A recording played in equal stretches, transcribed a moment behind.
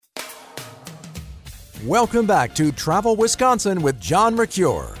Welcome back to Travel Wisconsin with John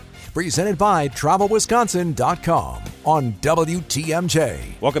Mercure, presented by TravelWisconsin.com on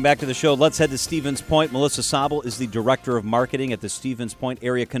WTMJ. Welcome back to the show. Let's head to Stevens Point. Melissa Sabel is the Director of Marketing at the Stevens Point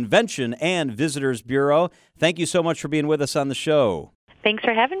Area Convention and Visitors Bureau. Thank you so much for being with us on the show. Thanks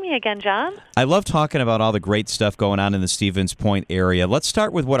for having me again, John. I love talking about all the great stuff going on in the Stevens Point area. Let's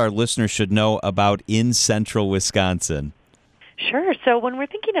start with what our listeners should know about in central Wisconsin. Sure. So when we're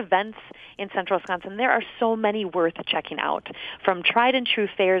thinking events in central Wisconsin, there are so many worth checking out, from tried and true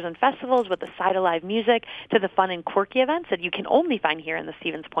fairs and festivals with a side of live music to the fun and quirky events that you can only find here in the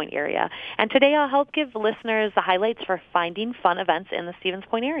Stevens Point area. And today I'll help give listeners the highlights for finding fun events in the Stevens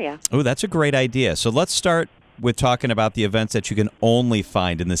Point area. Oh, that's a great idea. So let's start with talking about the events that you can only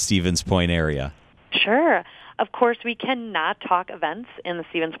find in the Stevens Point area. Sure. Of course, we cannot talk events in the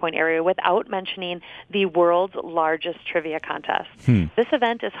Stevens Point area without mentioning the world's largest trivia contest. This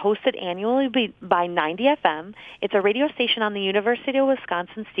event is hosted annually by 90 FM. It's a radio station on the University of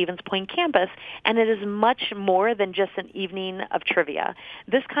Wisconsin Stevens Point campus, and it is much more than just an evening of trivia.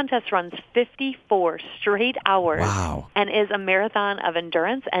 This contest runs 54 straight hours and is a marathon of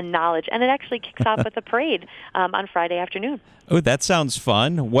endurance and knowledge, and it actually kicks off with a parade on Friday afternoon. Oh, that sounds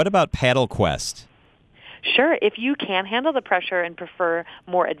fun. What about Paddle Quest? Sure. If you can handle the pressure and prefer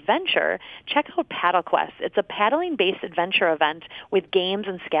more adventure, check out Paddle Quest. It's a paddling-based adventure event with games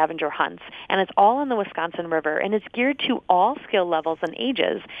and scavenger hunts, and it's all on the Wisconsin River, and it's geared to all skill levels and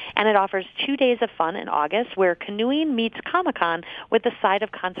ages, and it offers 2 days of fun in August where canoeing meets Comic-Con with a side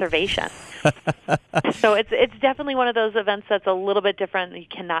of conservation. So it's definitely one of those events that's a little bit different that you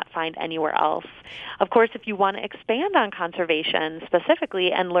cannot find anywhere else. Of course, if you want to expand on conservation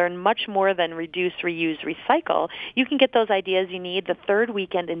specifically and learn much more than reduce, reuse, recycle, you can get those ideas you need the third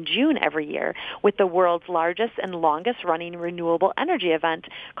weekend in June every year with the world's largest and longest running renewable energy event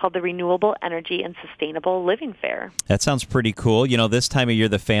called the Renewable Energy and Sustainable Living Fair. That sounds pretty cool. You know, this time of year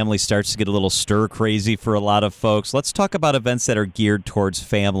the family starts to get a little stir crazy for a lot of folks. Let's talk about events that are geared towards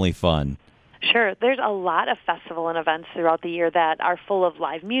family fun. Sure. There's a lot of festival and events throughout the year that are full of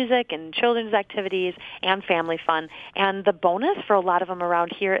live music and children's activities and family fun. And the bonus for a lot of them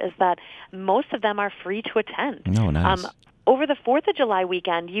around here is that most of them are free to attend. Oh, nice. Over the 4th of July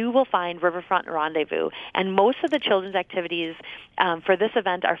weekend, you will find Riverfront Rendezvous, and most of the children's activities for this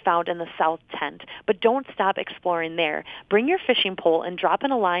event are found in the South Tent. But don't stop exploring there. Bring your fishing pole and drop in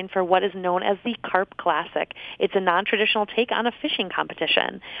a line for what is known as the Carp Classic. It's a non-traditional take on a fishing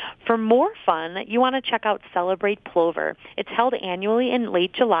competition. For more fun, you want to check out Celebrate Plover. It's held annually in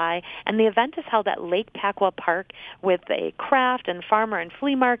late July, and the event is held at Lake Pacwa Park with a craft and farmer and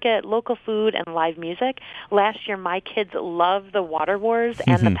flea market, local food, and live music. Last year, my kids love the water wars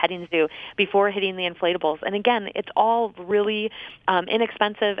and the petting zoo before hitting the inflatables. And again, it's all really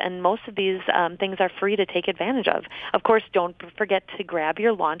inexpensive, and most of these things are free to take advantage of. Of course, don't forget to grab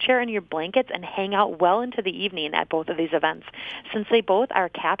your lawn chair and your blankets and hang out well into the evening at both of these events, since they both are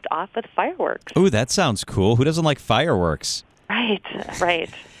capped off with fireworks. Ooh, that sounds cool. Who doesn't like fireworks? Right.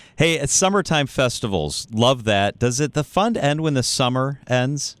 Hey, it's summertime festivals. Love that. Does the fun end when the summer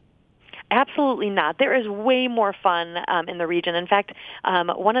ends? Absolutely not. There is way more fun in the region. In fact,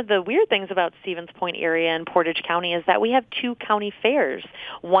 one of the weird things about Stevens Point area and Portage County is that we have 2 county fairs,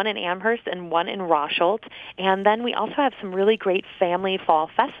 one in Amherst and one in Rosholt. And then we also have some really great family fall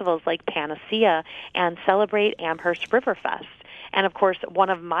festivals like Panacea and Celebrate Amherst Riverfest. And, of course, one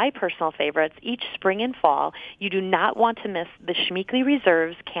of my personal favorites, each spring and fall, you do not want to miss the Schmeekley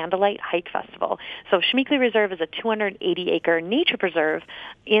Reserve's Candlelight Hike Festival. So Schmeekley Reserve is a 280-acre nature preserve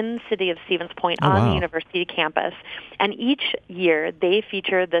in the city of Stevens Point on the university campus. And each year they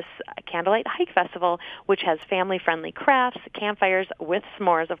feature this Candlelight Hike Festival, which has family-friendly crafts, campfires with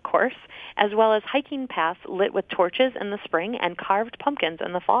s'mores, of course, as well as hiking paths lit with torches in the spring and carved pumpkins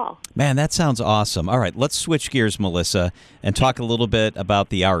in the fall. Man, that sounds awesome. All right, let's switch gears, Melissa, and talk a little bit about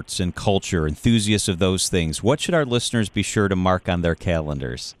the arts and culture, enthusiasts of those things. What should our listeners be sure to mark on their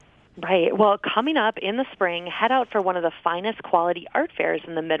calendars? Right. Well, coming up in the spring, head out for one of the finest quality art fairs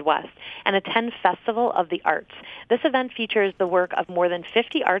in the Midwest and attend Festival of the Arts. This event features the work of more than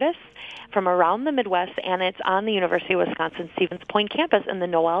 50 artists from around the Midwest, and it's on the University of Wisconsin Stevens Point campus in the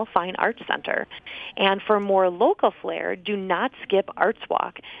Noel Fine Arts Center. And for more local flair, do not skip Arts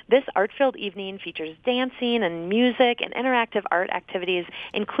Walk. This art-filled evening features dancing and music and interactive art activities,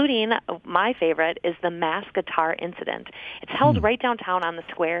 including, my favorite, is the Mass Guitar Incident. It's held right downtown on the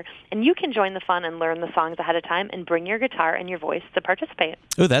square, and you can join the fun and learn the songs ahead of time and bring your guitar and your voice to participate.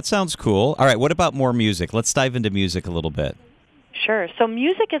 Oh, that sounds cool. All right, what about more music? Let's dive into music a little bit. Sure. So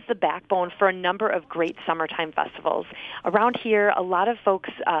music is the backbone for a number of great summertime festivals. Around here, a lot of folks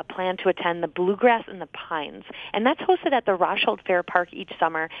plan to attend the Bluegrass in the Pines, and that's hosted at the Rosholt Fair Park each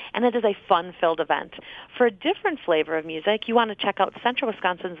summer, and it is a fun-filled event. For a different flavor of music, you want to check out Central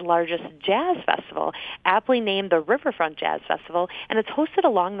Wisconsin's largest jazz festival, aptly named the Riverfront Jazz Festival, and it's hosted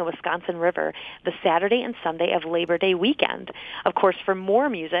along the Wisconsin River the Saturday and Sunday of Labor Day weekend. Of course, for more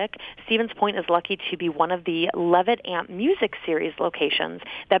music, Stevens Point is lucky to be one of the Levitt Amp Music Series locations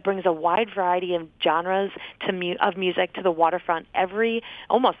that brings a wide variety of genres of music to the waterfront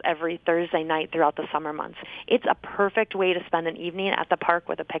almost every Thursday night throughout the summer months. It's a perfect way to spend an evening at the park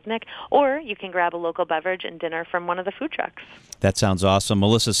with a picnic, or you can grab a local beverage and dinner from one of the food trucks. That sounds awesome.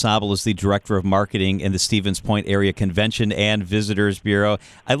 Melissa Sabel is the Director of Marketing in the Stevens Point Area Convention and Visitors Bureau.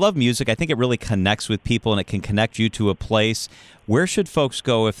 I love music. I think it really connects with people, and it can connect you to a place. Where should folks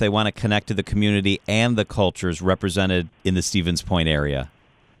go if they want to connect to the community and the cultures represented in the Stevens Point area?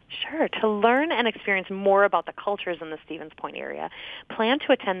 Sure. To learn and experience more about the cultures in the Stevens Point area, plan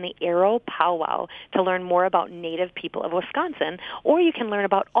to attend the Arrow Powwow to learn more about Native people of Wisconsin, or you can learn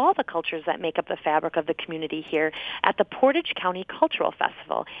about all the cultures that make up the fabric of the community here at the Portage County Cultural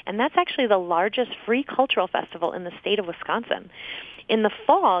Festival, and that's actually the largest free cultural festival in the state of Wisconsin. In the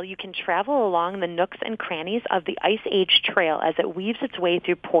fall, you can travel along the nooks and crannies of the Ice Age Trail as it weaves its way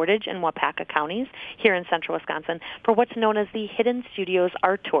through Portage and Wapaka counties here in central Wisconsin for what's known as the Hidden Studios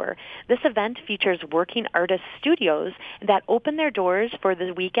Art Tour. This event features working artist studios that open their doors for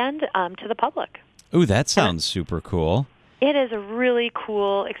the weekend to the public. Ooh, that sounds super cool. It is a really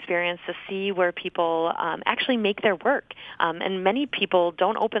cool experience to see where people actually make their work. And many people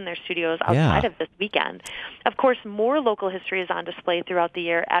don't open their studios outside of this weekend. Of course, more local history is on display throughout the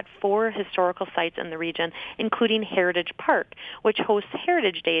year at 4 historical sites in the region, including Heritage Park, which hosts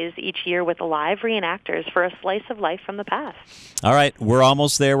Heritage Days each year with live reenactors for a slice of life from the past. All right, we're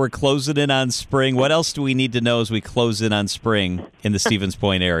almost there. We're closing in on spring. What else do we need to know as we close in on spring in the Stevens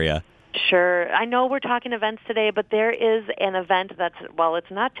Point area? Sure. I know we're talking events today, but there is an event that's, well, it's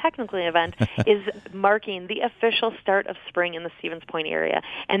not technically an event, is marking the official start of spring in the Stevens Point area,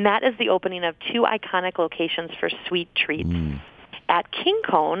 and that is the opening of 2 iconic locations for sweet treats. At King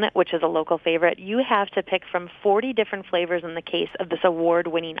Cone, which is a local favorite, you have to pick from 40 different flavors in the case of this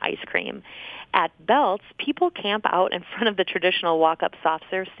award-winning ice cream. At Belts, people camp out in front of the traditional walk-up soft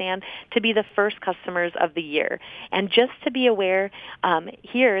serve stand to be the first customers of the year. And just to be aware,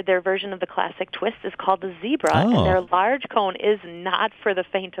 here, their version of the classic twist is called the Zebra, and their large cone is not for the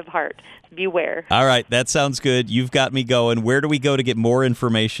faint of heart. Beware. All right, that sounds good. You've got me going. Where do we go to get more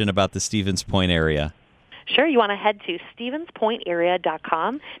information about the Stevens Point area? Sure, you want to head to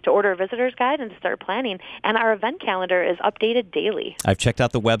stevenspointarea.com to order a visitor's guide and to start planning. And our event calendar is updated daily. I've checked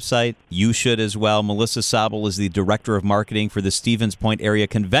out the website. You should as well. Melissa Sabel is the Director of Marketing for the Stevens Point Area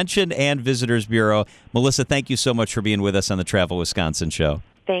Convention and Visitors Bureau. Melissa, thank you so much for being with us on the Travel Wisconsin Show.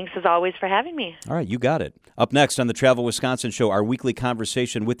 Thanks, as always, for having me. All right, you got it. Up next on the Travel Wisconsin Show, our weekly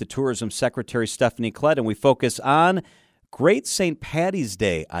conversation with the Tourism Secretary, Stephanie Klett, and we focus on great St. Patty's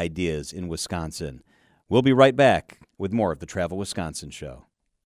Day ideas in Wisconsin. We'll be right back with more of the Travel Wisconsin Show.